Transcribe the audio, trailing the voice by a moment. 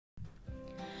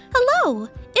Oh,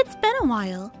 it's been a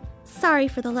while. Sorry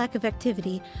for the lack of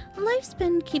activity. Life's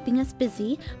been keeping us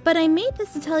busy, but I made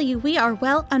this to tell you we are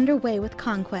well underway with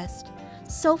Conquest.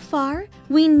 So far,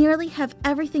 we nearly have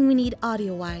everything we need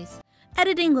audio-wise.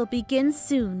 Editing will begin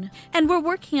soon, and we're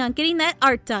working on getting that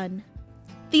art done.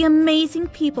 The amazing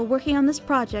people working on this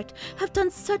project have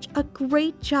done such a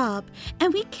great job,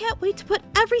 and we can't wait to put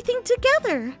everything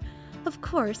together. Of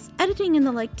course, editing and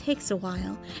the like takes a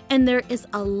while, and there is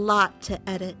a lot to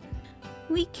edit.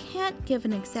 We can't give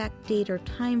an exact date or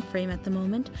time frame at the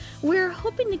moment. We're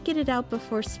hoping to get it out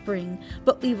before spring,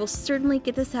 but we will certainly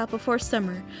get this out before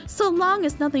summer, so long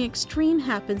as nothing extreme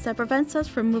happens that prevents us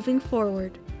from moving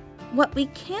forward. What we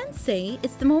can say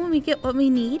is the moment we get what we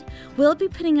need, we'll be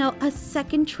putting out a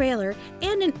second trailer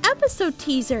and an episode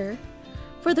teaser.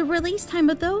 For the release time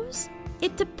of those,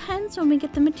 it depends when we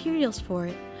get the materials for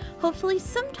it. Hopefully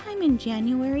sometime in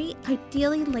January,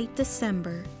 ideally late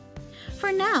December.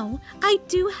 For now, I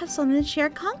do have something to share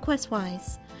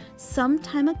Conquest-wise. Some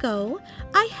time ago,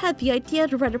 I had the idea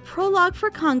to write a prologue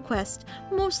for Conquest,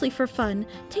 mostly for fun,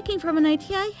 taking from an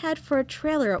idea I had for a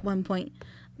trailer at one point,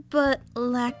 but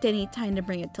lacked any time to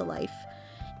bring it to life.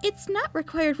 It's not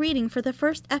required reading for the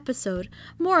first episode,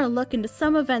 more a look into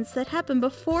some events that happened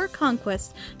before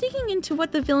Conquest, digging into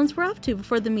what the villains were up to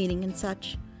before the meeting and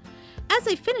such. As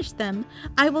I finish them,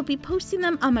 I will be posting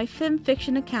them on my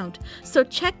FimFiction account, so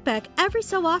check back every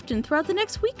so often throughout the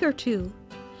next week or two.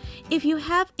 If you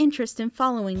have interest in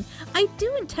following, I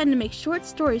do intend to make short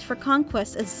stories for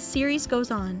Conquest as the series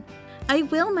goes on. I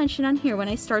will mention on here when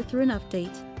I start through an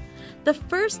update. The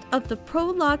first of the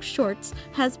prologue shorts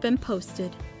has been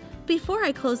posted. Before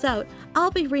I close out,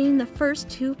 I'll be reading the first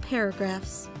 2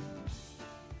 paragraphs.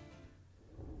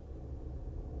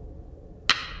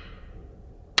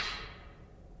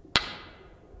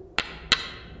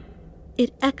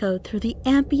 It echoed through the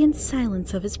ambient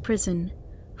silence of his prison,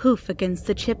 hoof against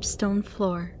the chipped stone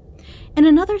floor. In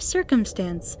another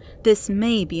circumstance, this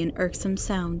may be an irksome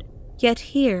sound, yet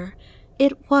here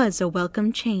it was a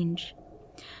welcome change.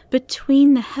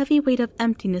 Between the heavy weight of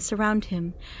emptiness around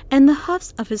him and the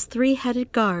hoofs of his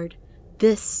 3-headed guard,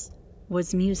 this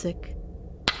was music.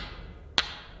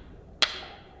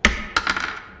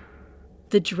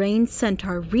 The drained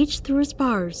centaur reached through his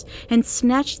bars and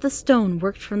snatched the stone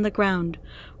worked from the ground,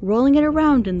 rolling it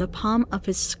around in the palm of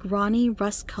his scrawny,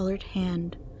 rust-colored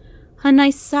hand. A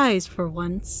nice size for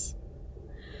once.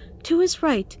 To his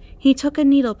right, he took a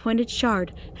needle-pointed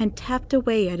shard and tapped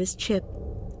away at his chip.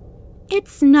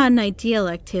 It's not an ideal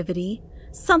activity,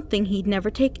 something he'd never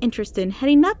take interest in had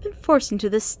he not been forced into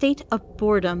this state of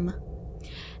boredom.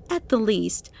 At the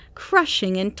least,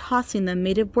 crushing and tossing them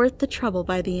made it worth the trouble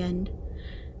by the end.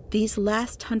 These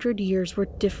last 100 years were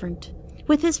different.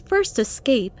 With his first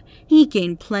escape, he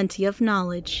gained plenty of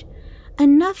knowledge,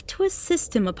 enough to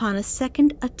assist him upon a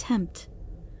second attempt.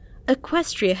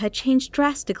 Equestria had changed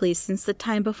drastically since the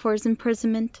time before his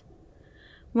imprisonment.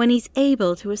 When he's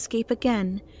able to escape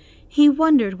again, he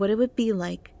wondered what it would be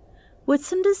like. Would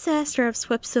some disaster have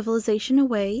swept civilization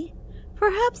away?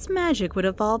 Perhaps magic would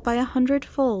evolve by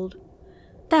 100-fold.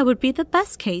 That would be the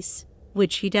best case,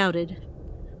 which he doubted.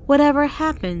 Whatever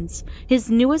happens, his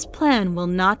newest plan will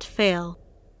not fail.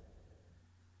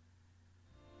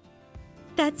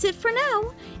 That's it for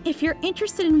now. If you're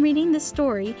interested in reading this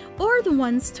story, or the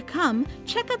ones to come,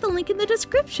 check out the link in the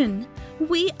description.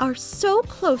 We are so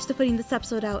close to putting this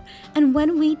episode out, and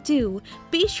when we do,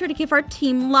 be sure to give our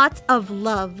team lots of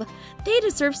love. They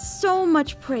deserve so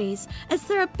much praise, as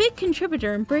they're a big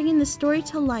contributor in bringing the story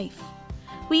to life.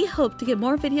 We hope to get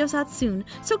more videos out soon,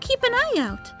 so keep an eye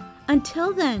out.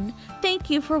 Until then, thank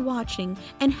you for watching,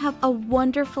 and have a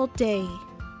wonderful day.